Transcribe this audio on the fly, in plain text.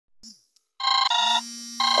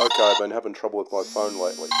Okay, I've been having trouble with my phone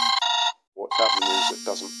lately. What's happening is it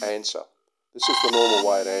doesn't answer. This is the normal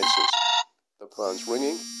way it answers. The phone's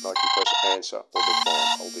ringing, and I can press answer or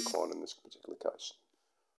decline. I'll decline in this particular case.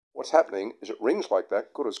 What's happening is it rings like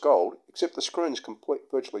that, good as gold, except the screen's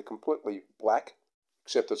virtually completely black,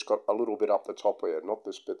 except it's got a little bit up the top here. Not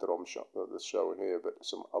this bit that I'm showing here, but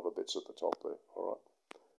some other bits at the top there. All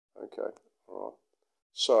right. Okay. All right.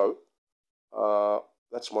 So,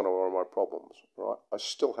 that's one of my problems, right? I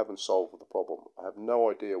still haven't solved the problem. I have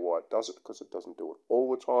no idea why it does it, because it doesn't do it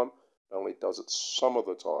all the time. It only does it some of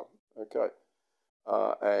the time, okay?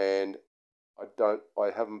 And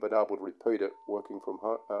I haven't been able to repeat it working from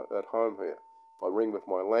at home here. If I ring with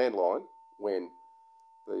my landline, when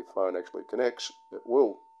the phone actually connects, it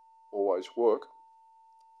will always work.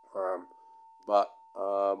 But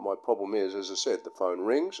my problem is, as I said, the phone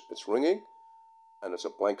rings, it's ringing, and it's a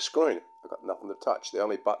blank screen. I've got nothing to touch. The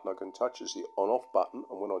only button I can touch is the on-off button,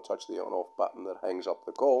 and when I touch the on-off button that hangs up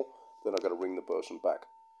the call, then I've got to ring the person back.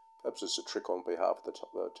 Perhaps it's a trick on behalf of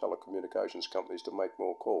the telecommunications companies to make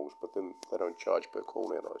more calls, but then they don't charge per call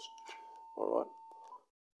nowadays. All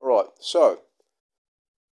right, so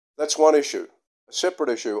that's one issue. A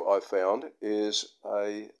separate issue I found is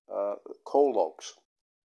call logs.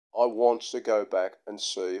 I want to go back and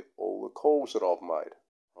see all the calls that I've made,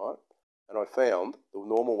 right? And I found the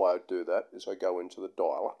normal way to do that is I go into the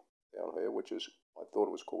dialer down here, which is, I thought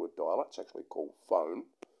it was called a dialer. It's actually called phone.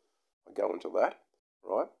 I go into that,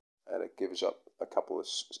 right? And it gives up a couple of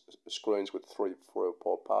screens with three or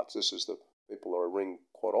four parts. This is the people that I ring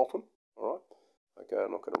quite often, all right? Okay,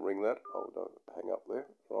 I'm not going to ring that. I'll hang up there,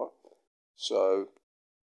 right? So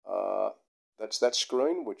that's that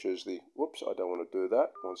screen, which is the, whoops, I don't want to do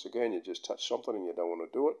that. Once again, you just touch something and you don't want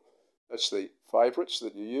to do it. That's the favorites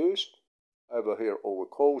that you use. Over here, all the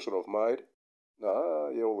calls that I've made.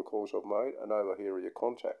 All the calls I've made. And over here are your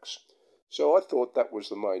contacts. So I thought that was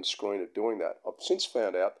the main screen of doing that. I've since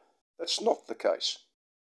found out that's not the case.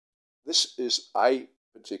 This is a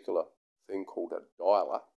particular thing called a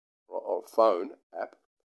dialer or a phone app.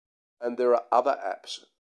 And there are other apps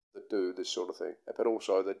that do this sort of thing. But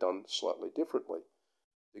also they're done slightly differently.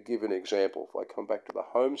 To give an example, if I come back to the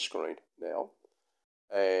home screen now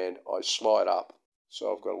and I slide up,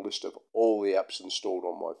 so I've got a list of all the apps installed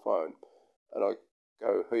on my phone, and I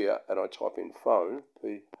go here and I type in phone,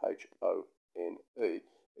 Phone,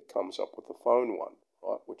 it comes up with the phone one,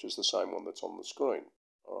 right, which is the same one that's on the screen,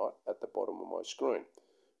 all right, at the bottom of my screen.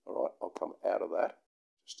 All right, I'll come out of that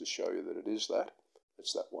just to show you that it is that.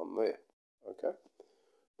 It's that one there, okay,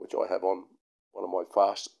 which I have on one of my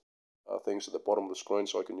fast things at the bottom of the screen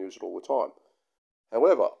so I can use it all the time.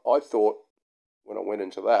 However, I thought when I went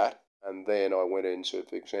into that, and then I went into,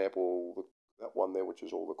 for example, that one there, which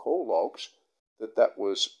is all the call logs, that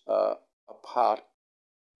was a part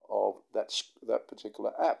of that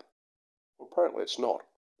particular app. Well, apparently it's not.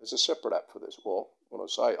 There's a separate app for this. Well, when I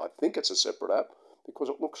say I think it's a separate app, because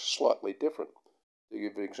it looks slightly different. To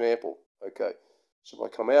give an example, okay, so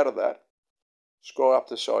if I come out of that, scroll up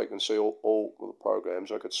to so you can see all the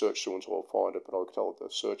programs. I could search through until I find it, but I'll tell it to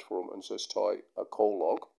search for them and just type a call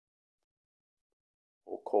log.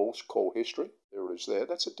 Or call history. There it is there.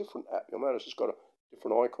 That's a different app. You'll notice it's got a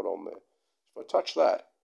different icon on there. So if I touch that,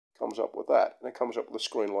 it comes up with that. And it comes up with a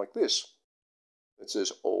screen like this. It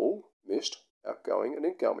says all, missed, outgoing and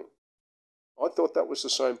incoming. I thought that was the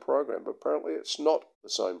same program, but apparently it's not the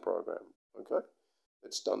same program. Okay?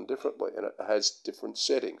 It's done differently and it has different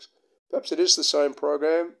settings. Perhaps it is the same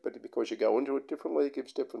program, but because you go into it differently, it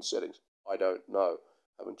gives different settings. I don't know.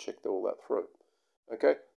 I haven't checked all that through.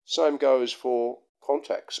 Okay? Same goes for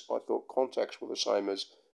contacts. I thought contacts were the same as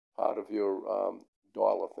part of your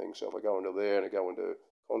dialer thing. So if I go into there and I go into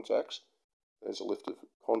contacts, there's a list of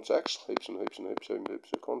contacts, heaps and heaps and heaps and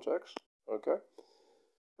heaps of contacts. Okay.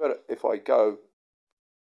 But if I go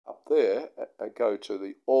up there, I go to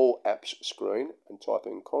the all apps screen and type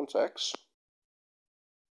in contacts.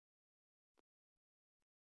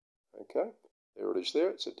 Okay. There it is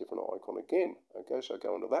there. It's a different icon again. Okay. So I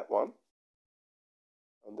go into that one.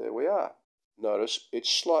 And there we are. Notice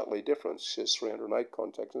it's slightly different. It says 308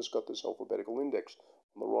 contacts and it's got this alphabetical index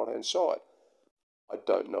on the right hand side. I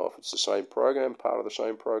don't know if it's the same program, part of the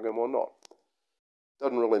same program or not.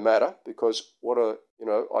 Doesn't really matter because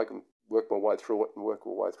I can work my way through it and work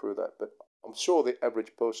my way through that. But I'm sure the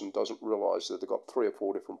average person doesn't realise that they've got 3 or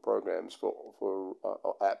 4 different programs for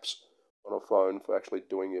apps on a phone for actually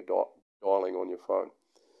doing your dialing on your phone.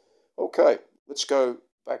 Okay, let's go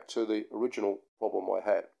back to the original problem I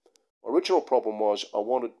had. My original problem was I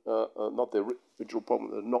wanted, not the original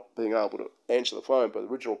problem of not being able to answer the phone, but the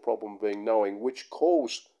original problem being knowing which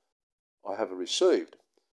calls I have received.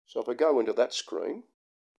 So if I go into that screen,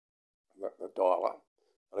 the dialer,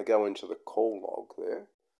 and I go into the call log there,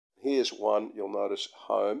 here's one, you'll notice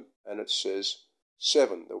home, and it says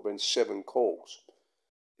 7. There have been 7 calls.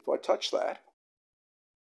 If I touch that,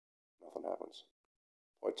 nothing happens.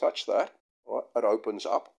 If I touch that, right, it opens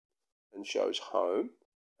up and shows home,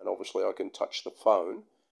 and obviously I can touch the phone,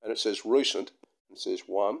 and it says recent, and it says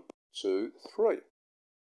 1, 2, 3.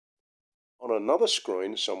 On another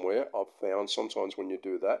screen somewhere, I've found sometimes when you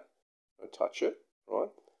do that, I touch it, right,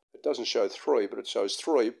 it doesn't show 3, but it shows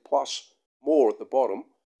 3 plus more at the bottom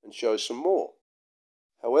and shows some more.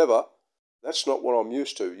 However, that's not what I'm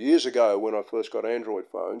used to. Years ago, when I first got Android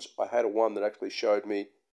phones, I had one that actually showed me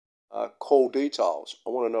call details. I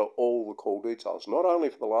want to know all the call details, not only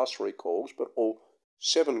for the last 3 calls, but all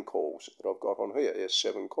 7 calls that I've got on here. Yes,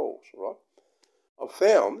 7 calls, right? I've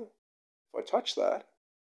found, if I touch that,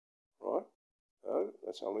 right, no,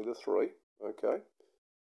 that's only the 3, okay.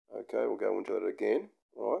 Okay, we'll go into it again,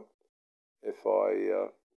 right? If I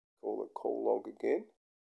call the call log again,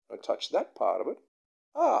 I touch that part of it,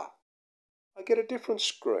 I get a different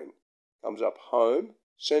screen. Comes up home,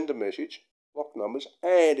 send a message, block numbers,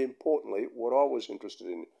 and importantly, what I was interested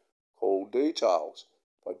in, call details.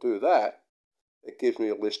 If I do that, it gives me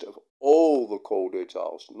a list of all the call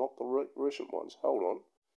details, not the recent ones. Hold on.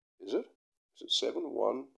 Is it? Is it 7?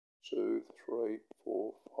 1, 2, 3,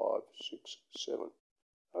 4, 5, 6, 7.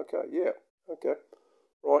 Okay, yeah, okay.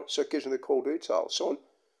 Right, so it gives me the call details. So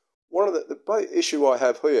one of the issue I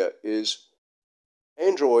have here is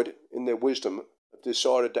Android, in their wisdom, have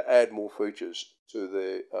decided to add more features to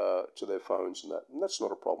their phones and that. And that's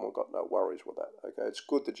not a problem. I've got no worries with that. Okay, it's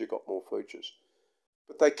good that you've got more features.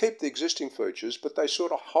 But they keep the existing features, but they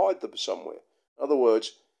sort of hide them somewhere. In other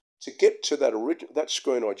words, to get to that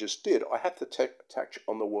screen I just did, I have to touch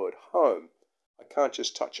on the word home. I can't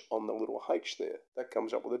just touch on the little H there. That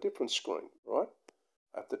comes up with a different screen, right?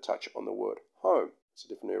 I have to touch on the word home. It's a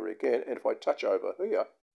different area again. And if I touch over here,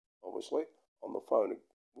 obviously, on the phone,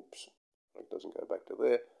 oops, it doesn't go back to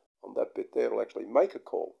there. On that bit there, it'll actually make a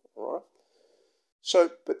call, all right?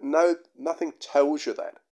 So, but no, nothing tells you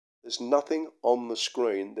that. There's nothing on the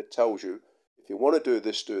screen that tells you, if you want to do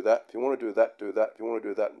this, do that. If you want to do that, do that. If you want to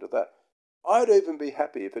do that, and do that. I'd even be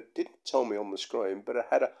happy if it didn't tell me on the screen, but it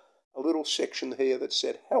had a little section here that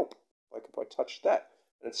said help. Like if I touched that,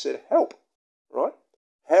 and it said help, right?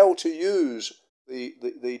 How to use the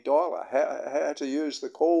dialer, how to use the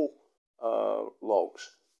call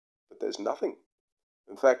logs. But there's nothing.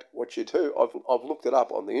 In fact, what you do, I've looked it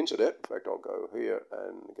up on the internet. In fact, I'll go here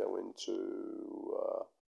and go into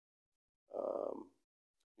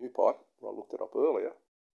NewPipe, where I looked it up earlier.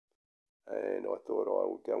 And I thought I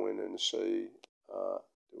would go in and see,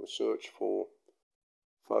 do a search for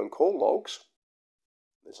phone call logs.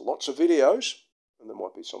 There's lots of videos, and there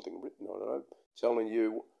might be something written, I don't know, telling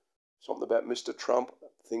you something about Mr. Trump,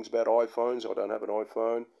 things about iPhones. I don't have an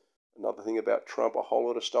iPhone. Another thing about Trump, a whole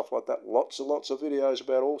lot of stuff like that. Lots and lots of videos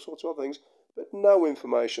about all sorts of other things, but no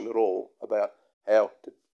information at all about how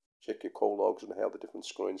to check your call logs and how the different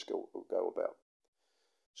screens go about.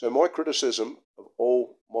 So my criticism of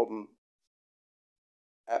all modern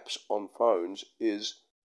apps on phones is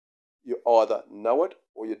you either know it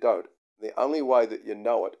or you don't. The only way that you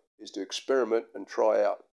know it is to experiment and try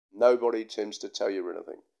out. Nobody tends to tell you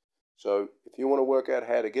anything. So if you want to work out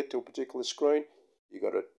how to get to a particular screen, you've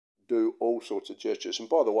got to do all sorts of gestures. And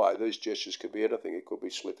by the way, these gestures could be anything. It could be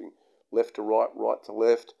slipping left to right, right to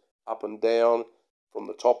left, up and down, from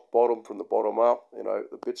the top, bottom, from the bottom up, you know,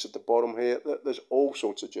 the bits at the bottom here. There's all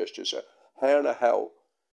sorts of gestures. So how in the hell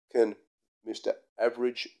can Mr.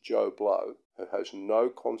 Average Joe Blow, who has no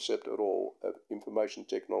concept at all of information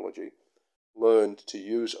technology, learn to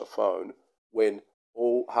use a phone when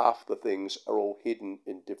half the things are all hidden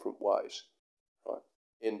in different ways, right?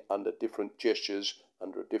 Under different gestures,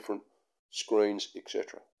 under different screens,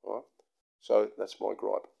 etc. Right? So that's my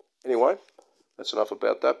gripe. Anyway, that's enough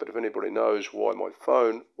about that. But if anybody knows why my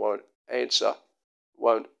phone won't answer,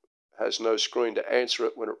 has no screen to answer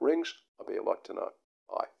it when it rings, I'd be like to know.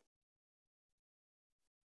 Bye.